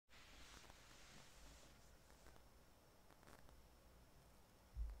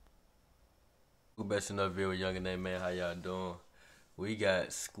back to another video with Young and Nate, man. How y'all doing? We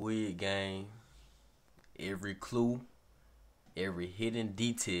got Squid Game, every clue, every hidden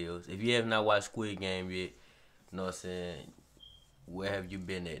details. If you have not watched Squid Game yet, you know what I'm saying, where have you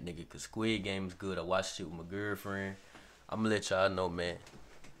been at, nigga? Cause Squid Game is good. I watched it with my girlfriend. I'ma let y'all know, man.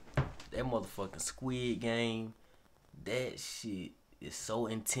 That motherfucking Squid Game, that shit is so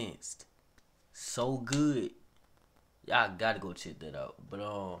intense, so good. Y'all gotta go check that out.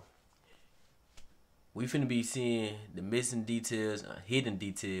 But we finna be seeing the missing details, hidden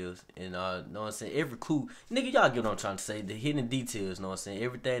details, and know what I'm saying, every clue. Nigga, y'all get what I'm trying to say. The hidden details, know what I'm saying,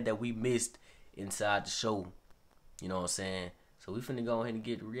 everything that we missed inside the show. You know what I'm saying? So we finna go ahead and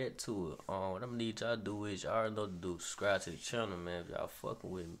get react to it. What I'm gonna need y'all to do is, y'all already know what to do. Subscribe to the channel, man, if y'all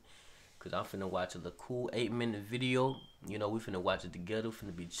fucking with me. Cause I'm finna watch a little cool 8-minute video. You know, we finna watch it together. We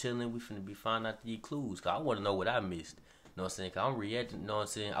finna be chilling. We finna be finding out these clues. Cause I wanna know what I missed. You know what I'm saying? Cause I'm reacting, you know what I'm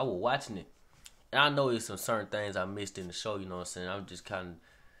saying? I was watching it. And I know there's some certain things I missed in the show, you know what I'm saying? I'm just kind of...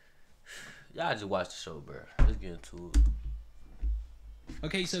 Y'all just watch the show, bro. Let's get into it.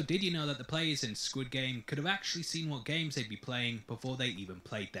 Okay, so did you know that the players in Squid Game could have actually seen what games they'd be playing before they even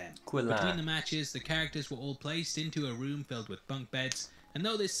played them? Between the matches, the characters were all placed into a room filled with bunk beds, and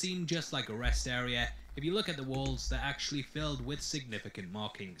though this seemed just like a rest area, if you look at the walls, they're actually filled with significant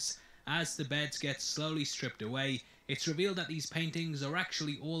markings. As the beds get slowly stripped away, it's revealed that these paintings are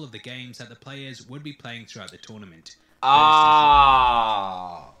actually all of the games that the players would be playing throughout the tournament.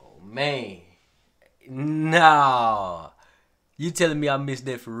 Oh, man. No. You telling me I missed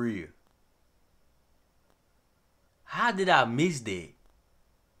that for real? How did I miss that?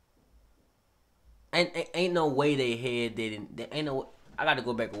 Ain't no way they had that. Ain't no. I gotta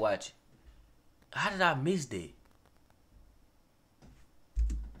go back and watch it. How did I miss that?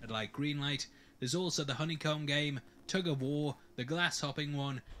 Like Greenlight, there's also the honeycomb game, tug of war, the glass hopping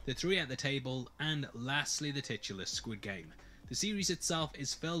one, the three at the table, and lastly the titular Squid Game. The series itself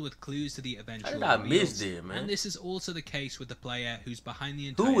is filled with clues to the eventual reveals. How did I miss that, man? And this is also the case with the player who's behind the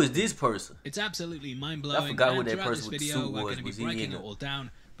entire Who is this person? It's absolutely mind-blowing. I forgot who and that throughout person this with the video, suit we're was. going to be breaking it all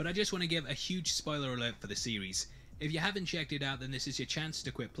down, but I just want to give a huge spoiler alert for the series. If you haven't checked it out, then this is your chance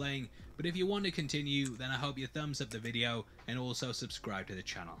to quit playing, but if you want to continue, then I hope you thumbs up the video and also subscribe to the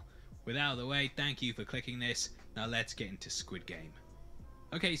channel. With that out of the way, thank you for clicking this. Now let's get into Squid Game.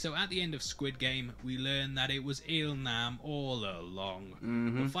 Okay, so at the end of Squid Game, we learn that it was Il-nam all along.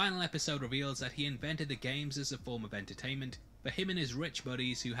 The final episode reveals that he invented the games as a form of entertainment for him and his rich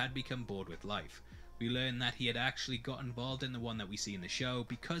buddies who had become bored with life. We learn that he had actually got involved in the one that we see in the show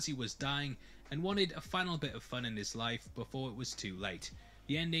because he was dying and wanted a final bit of fun in his life before it was too late.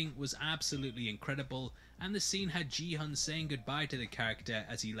 The ending was absolutely incredible, and the scene had Ji-hun saying goodbye to the character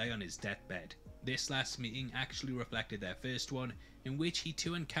as he lay on his deathbed. This last meeting actually reflected their first one, in which he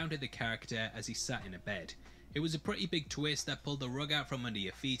too encountered the character as he sat in a bed. It was a pretty big twist that pulled the rug out from under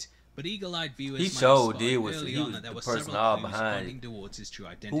your feet, but eagle-eyed viewers might have spotted early on that there were several clues pointing towards his true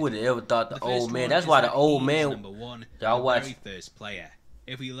identity. Who would have ever thought the old man? That's why the old man. Number one, y'all watch. The very first player.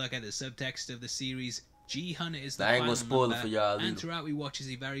 If we look at the subtext of the series, Ji-hun is the I ain't final gonna spoil number, it for y'all and either. throughout we watch as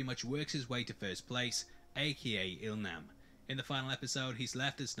he very much works his way to first place, aka Il-nam. In the final episode, he's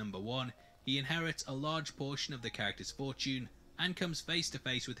left as number one. He inherits a large portion of the character's fortune and comes face to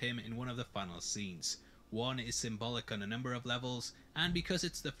face with him in one of the final scenes. One is symbolic on a number of levels, and because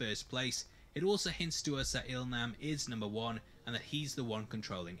it's the first place, it also hints to us that Il-nam is number one and that he's the one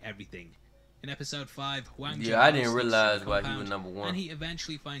controlling everything. In episode 5, I didn't realize why he was number one. And he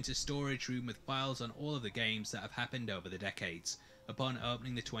eventually finds a storage room with files on all of the games that have happened over the decades. Upon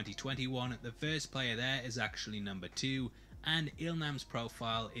opening the 2021, the first player there is actually number 2, and Il-nam's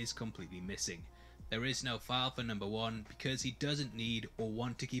profile is completely missing. There is no file for number 1 because he doesn't need or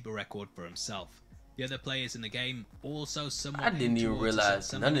want to keep a record for himself. The other players in the game also somewhat I didn't even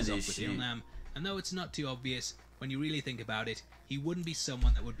realize none of this shit. Il-nam, and though it's not too obvious, when you really think about it, he wouldn't be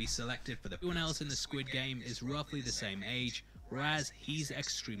someone that would be selected for the... Everyone else in the Squid Game is roughly the same age, whereas he's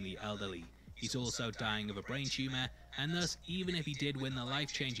extremely elderly. He's also dying of a brain tumor, and thus, even if he did win the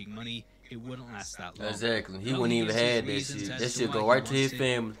life-changing money, it wouldn't last that long. Exactly. He wouldn't even have that shit. That shit go right to his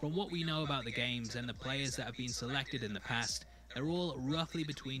family. From what we know about the games and the players that have been selected in the past, they're all roughly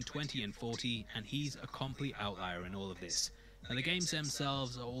between 20 and 40, and he's a complete outlier in all of this. Now, the games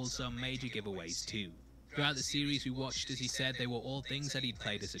themselves are also major giveaways too. Throughout the series we watched, as he said, they were all things that he'd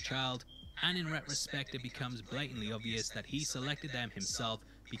played as a child, and in retrospect it becomes blatantly obvious that he selected them himself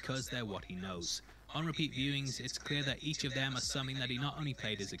because they're what he knows. On repeat viewings, it's clear that each of them are something that he not only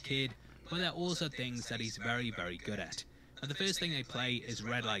played as a kid, but they're also things that he's very, very good at. Now, the first thing they play is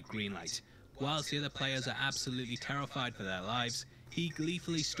red light, green light. Whilst the other players are absolutely terrified for their lives, He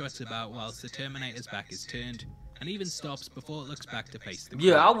gleefully struts about whilst the Terminator's back is turned, and even stops before it looks back to face the crowd.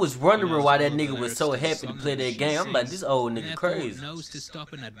 Yeah, I was wondering why that He knows nigga all the was so lyrics to the happy to song play the that machine game. I'm like, sings, this old and nigga therefore crazy. knows to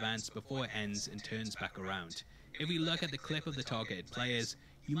stop in advance before it ends and turns back around. If we look at the clip of the targeted players,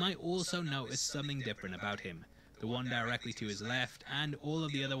 you might also notice something different about him. The one directly to his left and all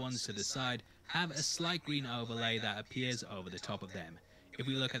of the other ones to the side have a slight green overlay that appears over the top of them. If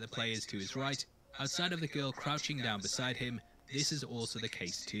we look at the players to his right, outside of the girl crouching down beside him, this is also the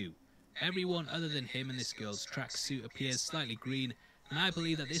case too. Everyone other than him in this girl's tracksuit appears slightly green, and I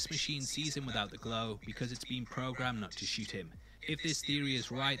believe that this machine sees him without the glow because it's been programmed not to shoot him. If this theory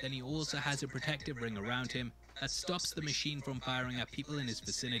is right, then he also has a protective ring around him that stops the machine from firing at people in his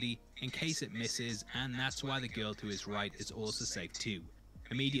vicinity in case it misses, and that's why the girl to his right is also safe too.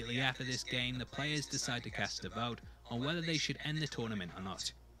 Immediately after this game, the players decide to cast a vote on whether they should end the tournament or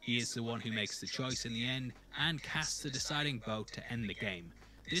not. He is the one who makes the choice in the end and casts the deciding vote to end the game.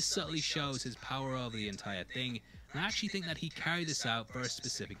 This subtly shows his power over the entire thing, and I actually think that he carried this out for a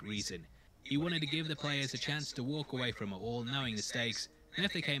specific reason. He wanted to give the players a chance to walk away from it all knowing the stakes, and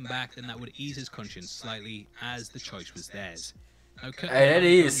if they came back then that would ease his conscience slightly as the choice was theirs. Hey, that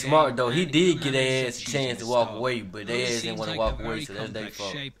is smart though. He did get their ass a chance to walk away, but they ass didn't want to walk away, so that's their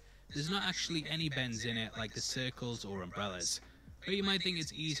fault. There's not actually any bends in it like the circles or umbrellas. But you might think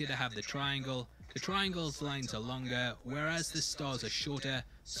it's easier to have the triangle. The triangle's lines are longer, whereas the stars are shorter,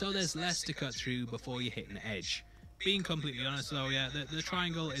 so there's less to cut through before you hit an edge. Being completely honest though, yeah, the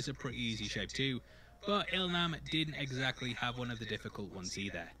triangle is a pretty easy shape too, but Ilnam didn't exactly have one of the difficult ones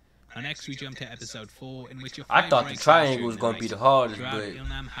either. And next we jump to episode 4, in which I thought the triangle was going to be the hardest,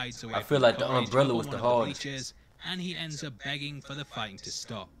 but I feel like the umbrella was the hardest. And he ends up begging for the fighting to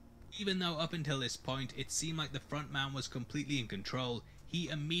stop. Even though up until this point it seemed like the front man was completely in control, he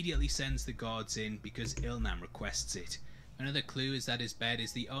immediately sends the guards in because Ilnam requests it. Another clue is that his bed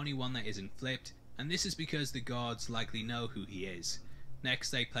is the only one that isn't flipped, and this is because the guards likely know who he is.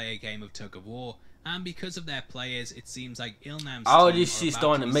 Next they play a game of tug of war, and because of their players, it seems like Ilnam's all this shit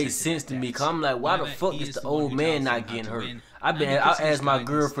starting to make sense to me, cause I'm like, why the fuck is the old man not getting hurt? I asked my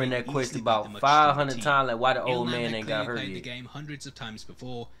girlfriend that question about 500 times, like why the old man ain't got hurt yet. He played the game hundreds of times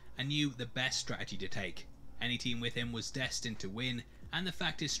before and knew the best strategy to take. Any team with him was destined to win, and the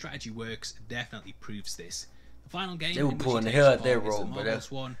fact his strategy works definitely proves this. The final game they were pulling the hell out their rope, but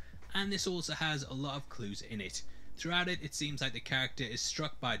that's one, and this also has a lot of clues in it. Throughout it, it seems like the character is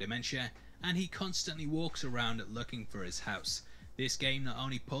struck by dementia, and he constantly walks around looking for his house. This game not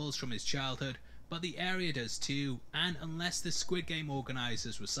only pulls from his childhood, but the area does too, and unless the Squid Game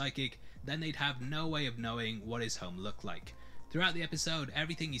organisers were psychic, then they'd have no way of knowing what his home looked like. Throughout the episode,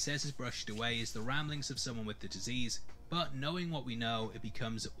 everything he says is brushed away as the ramblings of someone with the disease, but knowing what we know, it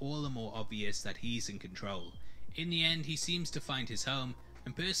becomes all the more obvious that he's in control. In the end, he seems to find his home,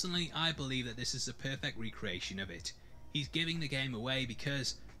 and personally, I believe that this is a perfect recreation of it. He's giving the game away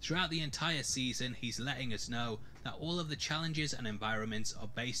because throughout the entire season, he's letting us know that all of the challenges and environments are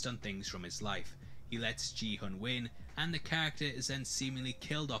based on things from his life. He lets Ji-hun win, and the character is then seemingly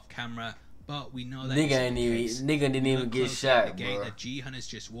killed off camera, but we know that nigga didn't even get shot, the gate that Ji-hun has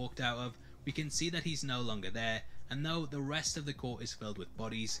just walked out of, we can see that he's no longer there, and though the rest of the court is filled with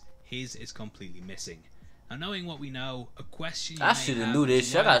bodies, his is completely missing. Now, knowing what we know, a question you I should have knew this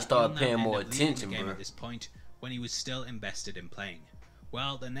shit. I gotta start paying more attention, bro. At this point, when he was still invested in playing.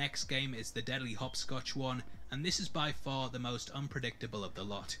 Well, the next game is the deadly hopscotch one, and this is by far the most unpredictable of the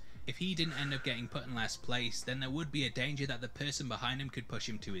lot. If he didn't end up getting put in last place, then there would be a danger that the person behind him could push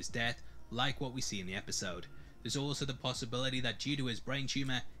him to his death, like what we see in the episode. There's also the possibility that due to his brain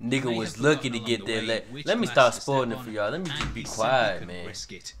tumor, nigga was lucky to get there. Let me start spoiling it for y'all. Let me just be quiet, man.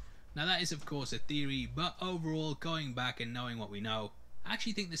 Risk it. Now that is of course a theory, but overall, going back and knowing what we know, I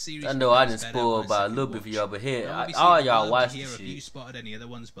actually think the series. I know I didn't spoil by a little bit for y'all, but here, all y'all watch this shit. If you spotted any other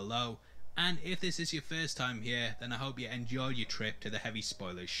ones below, and if this is your first time here, then I hope you enjoy your trip to the Heavy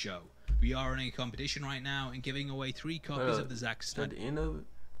Spoilers show. We are running a competition right now and giving away 3 copies of the Zack Snyder. That's the end of it.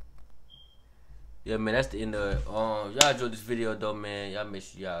 Yeah, man, that's the end of it. Y'all enjoyed this video though, man. Y'all make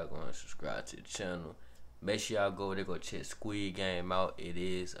sure y'all go and subscribe to the channel. Make sure y'all go there, go check Squid Game out. It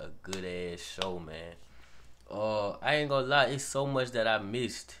is a good ass show, man. I ain't gonna lie, it's so much that I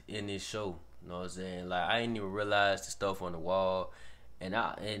missed in this show. You know what I'm saying? Like, I ain't even realize the stuff on the wall, and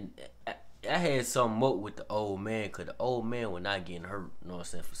I had something up with the old man, cause the old man was not getting hurt. You know what I'm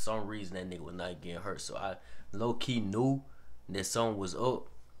saying? For some reason, that nigga was not getting hurt, so I low key knew that something was up.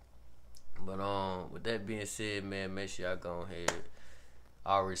 But with that being said, man, make sure y'all go ahead.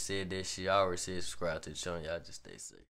 I already said that shit. I already said subscribe to the channel. Y'all just stay safe.